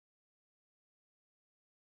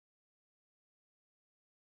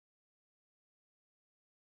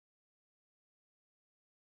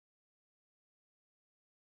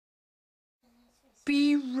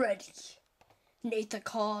Be ready, Nathan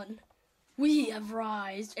Khan. We have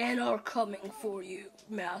rised and are coming for you,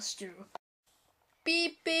 Master.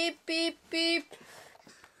 Beep, beep, beep, beep.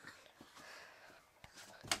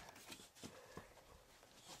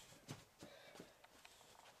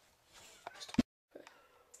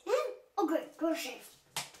 Okay, go shave.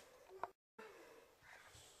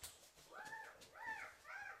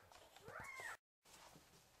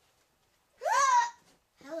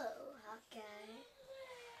 Hello, Hawkeye.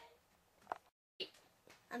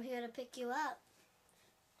 I'm here to pick you up.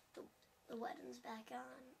 The wedding's back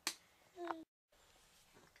on.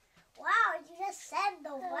 Wow, you just said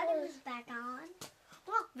the wedding was back on.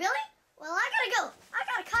 Well, really? Well, I gotta go. I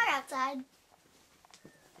got a car outside.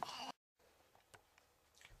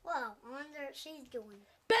 Whoa, I wonder what she's doing.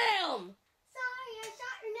 Bam! Sorry, I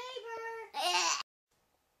shot your neighbor.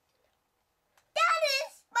 That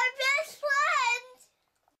is my best friend.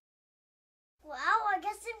 Well, I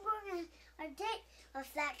guess I'm going to date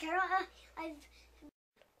with that girl.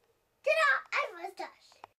 Get out! I must touch.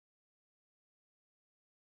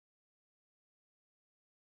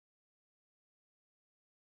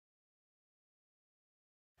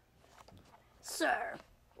 Sir,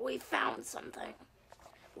 we found something.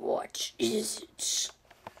 What is it?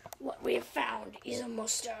 What we have found is a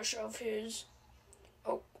mustache of his.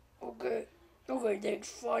 Oh, okay. Okay, thanks.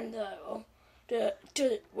 Find that.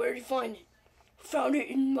 Where did you find it? Found it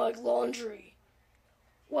in my laundry.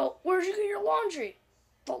 Well, where'd you get your laundry?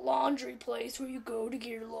 The laundry place where you go to get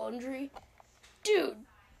your laundry? Dude,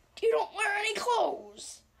 you don't wear any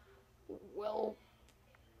clothes. Well,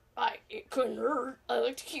 it couldn't hurt. I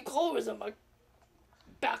like to keep clothes in my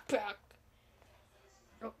backpack.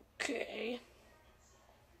 Okay.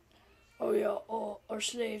 Oh yeah, all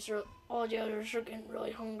the others are getting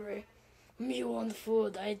really hungry. You want the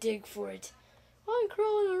food, I dig for it. I'm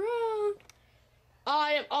crawling around.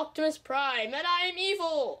 I am Optimus Prime, and I am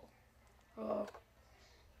evil! Oh,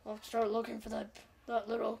 I'll start looking for that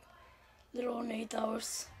little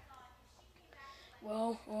Nathos.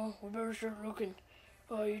 Well, we better start looking.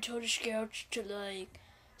 You told the scouts to,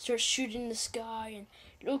 start shooting the sky and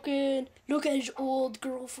look at his old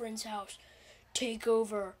girlfriend's house. Take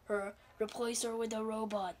over her, replace her with a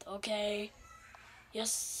robot, okay?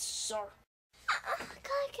 Yes, sir.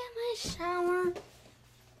 Gotta get my shower.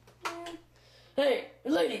 Hey,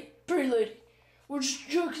 lady, pretty lady. We're just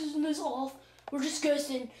joking this off. We're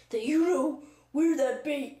discussing that you know where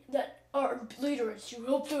that our leader is. You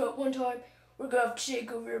helped her at one time. We're gonna have to take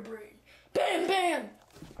over your brain. Bam, bam!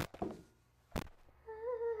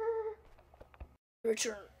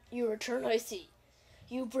 You return, I see.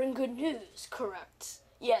 You bring good news, correct?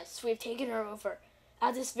 Yes, we've taken her over.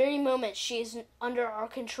 At this very moment, she is under our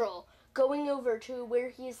control. Going over to where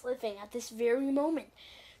he is living at this very moment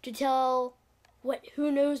to tell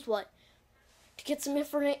who knows what, to get some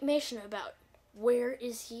information about where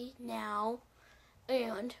is he now,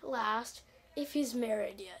 and last, if he's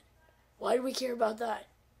married yet. Why do we care about that?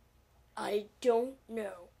 I don't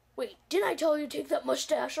know. Wait, didn't I tell you to take that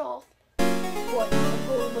mustache off? What? I'm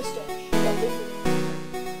going mustache. Yeah, good for you.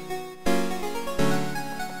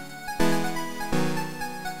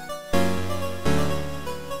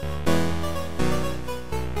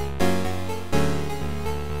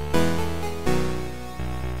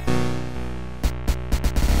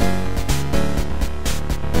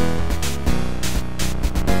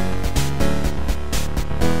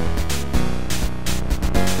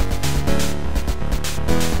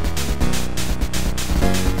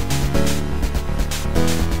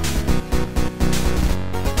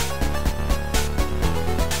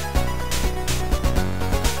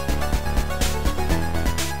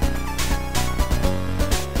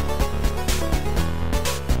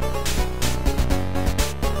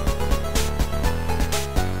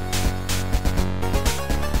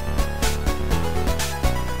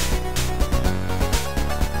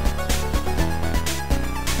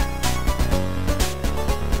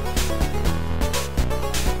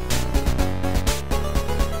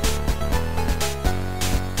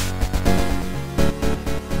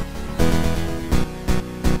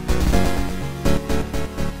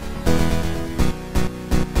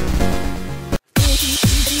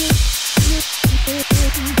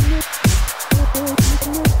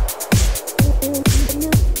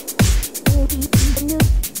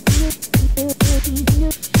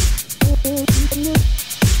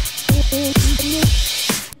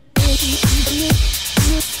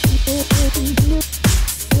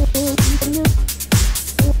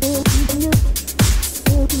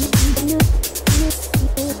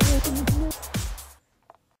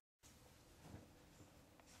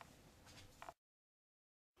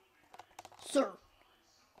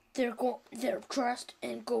 They're dressed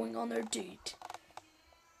and going on their date.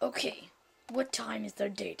 Okay, what time is their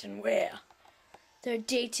date and where? They're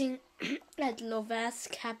dating at Lova's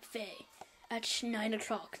Cafe at 9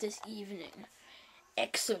 o'clock this evening.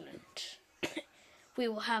 Excellent. We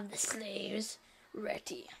will have the slaves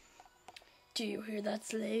ready. Do you hear that,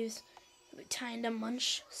 slaves? We'll be time to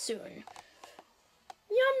munch soon.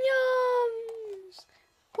 Yum yums!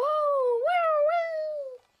 Woo! Woo! Woo!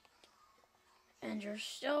 And you're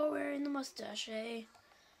still wearing the mustache, eh?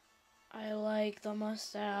 I like the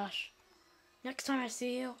mustache. Next time I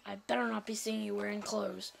see you, I better not be seeing you wearing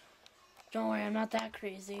clothes. Don't worry, I'm not that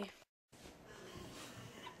crazy.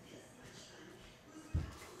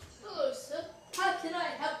 Hello, sir. How can I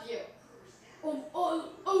help you?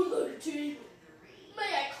 Lady, may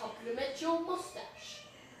I compliment your mustache?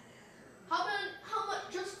 How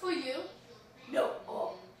much just for you?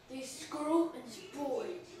 No, this girl and this boy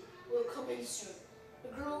will come in soon. The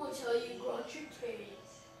girl will tell you grunt your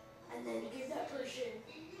teeth and then give that person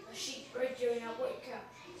a sheet right there in that white cap.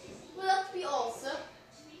 Will that be all, sir?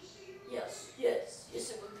 Yes,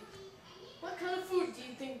 it will be. What kind of food do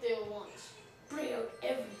you think they'll want? Bring out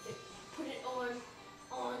everything. Put it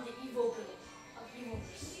on the evil bill of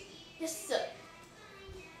evilness. Yes, sir.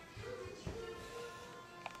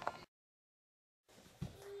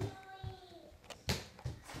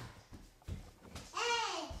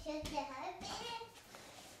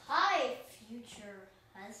 Hi, future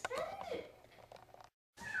husband.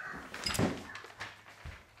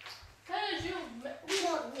 Hey, you. We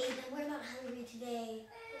don't need them. We're not hungry today.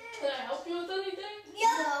 Can I help you with anything?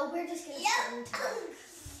 No, we're just gonna spend time.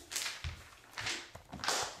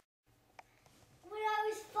 When I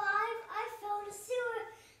was 5, I fell in a sewer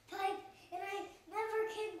pipe, and I never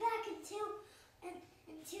came back until it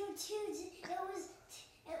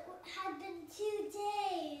had been 2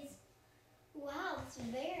 days. Wow, it's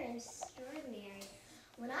very extraordinary.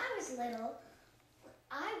 When I was little,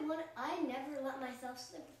 I never let myself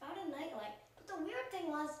slip without a nightlight. But the weird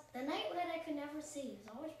thing was, the nightlight I could never see. It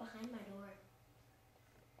was always behind my door.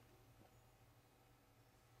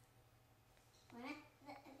 When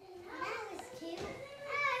I was 2, I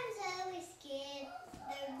was always scared.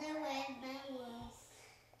 There's no way I was.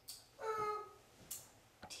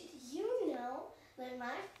 Did you know that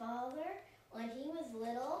my father, when he was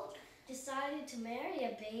little, decided to marry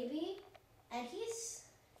a baby?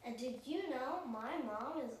 And did you know my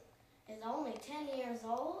mom is only 10 years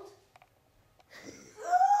old?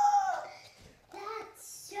 That's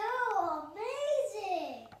so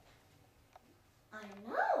amazing! I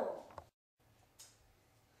know.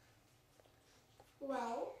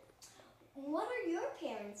 Well, what are your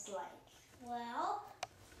parents like? Well,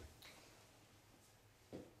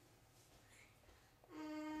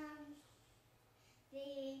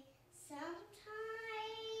 they sometimes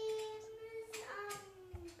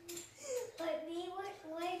let me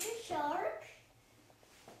like a shark.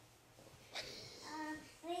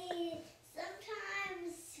 They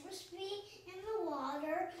sometimes push me in the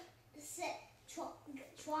water,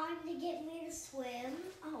 trying to get me to swim.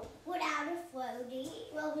 Oh, without a floaty.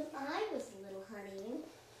 Well, when I was a little honey,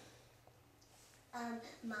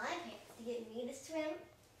 my parents, to get me to swim,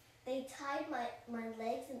 they tied my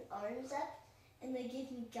legs and arms up, and they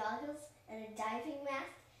gave me goggles and a diving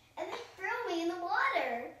mask, and they threw me in the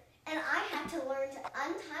water. And I had to learn to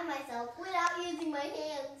untie myself without using my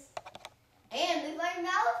hands. And with my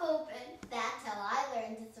mouth open. That's how I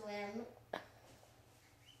learned to swim.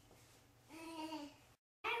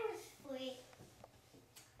 I was sweet.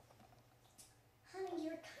 Honey,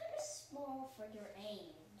 you're kind of small for your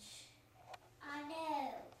age. I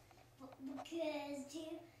know. Because do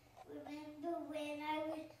you remember when I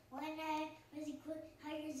was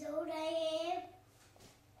how years old I am?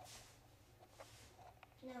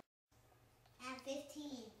 No. At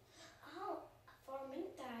 15. Oh, for a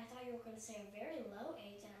minute there I thought you were going to say a very low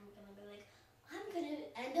age, and I'm going to be like, I'm going to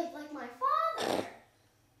end up like my father.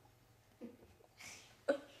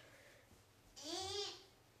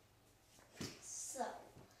 So,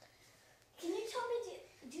 can you tell me,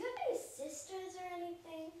 do you have any sisters or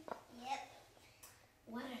anything? Yep.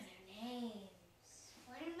 What are their names?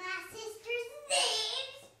 One of my sister's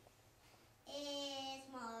names is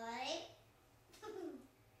Molly.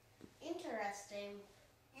 Interesting.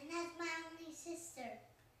 And that's my only sister.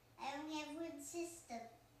 I only have one sister.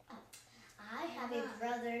 Oh, I have a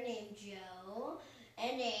brother named Joe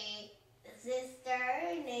and a sister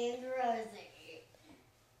named Rosie.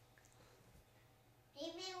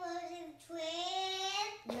 Maybe Rosie's a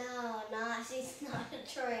twin? No, she's not a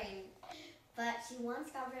twin. But she once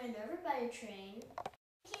got ran over by a train. I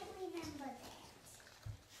can't remember that.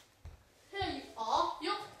 Here you are.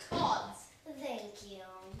 You're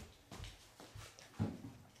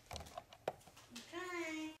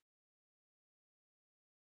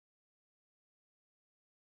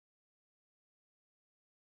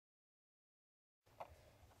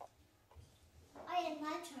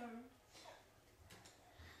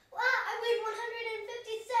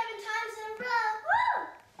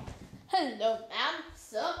Hello, ma'am.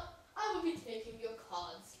 So, I will be taking your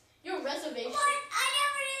cards. Your reservation. What? I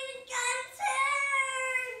never even got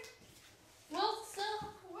served! Well, so,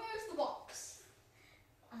 where's the box?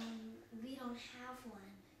 We don't have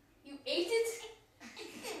one. You ate it?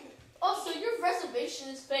 Also, your reservation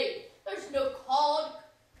is fake. There's no card.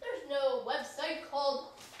 There's no website called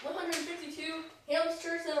 152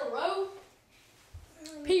 hamsters in a row.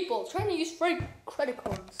 People trying to use fake credit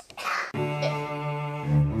cards.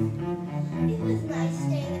 It was nice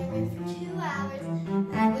staying in a room for 2 hours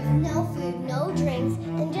with no food, no drinks,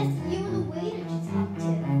 and just you and the waiter to talk to.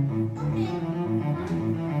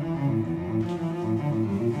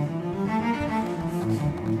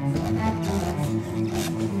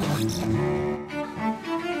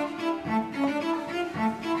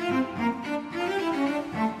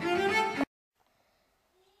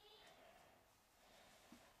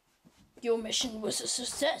 Your mission was a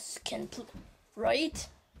success, right?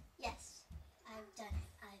 Yes, I've done it.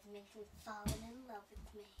 I've made him fall in love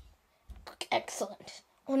with me. Excellent.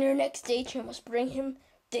 On your next date, you must bring him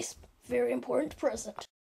this very important present.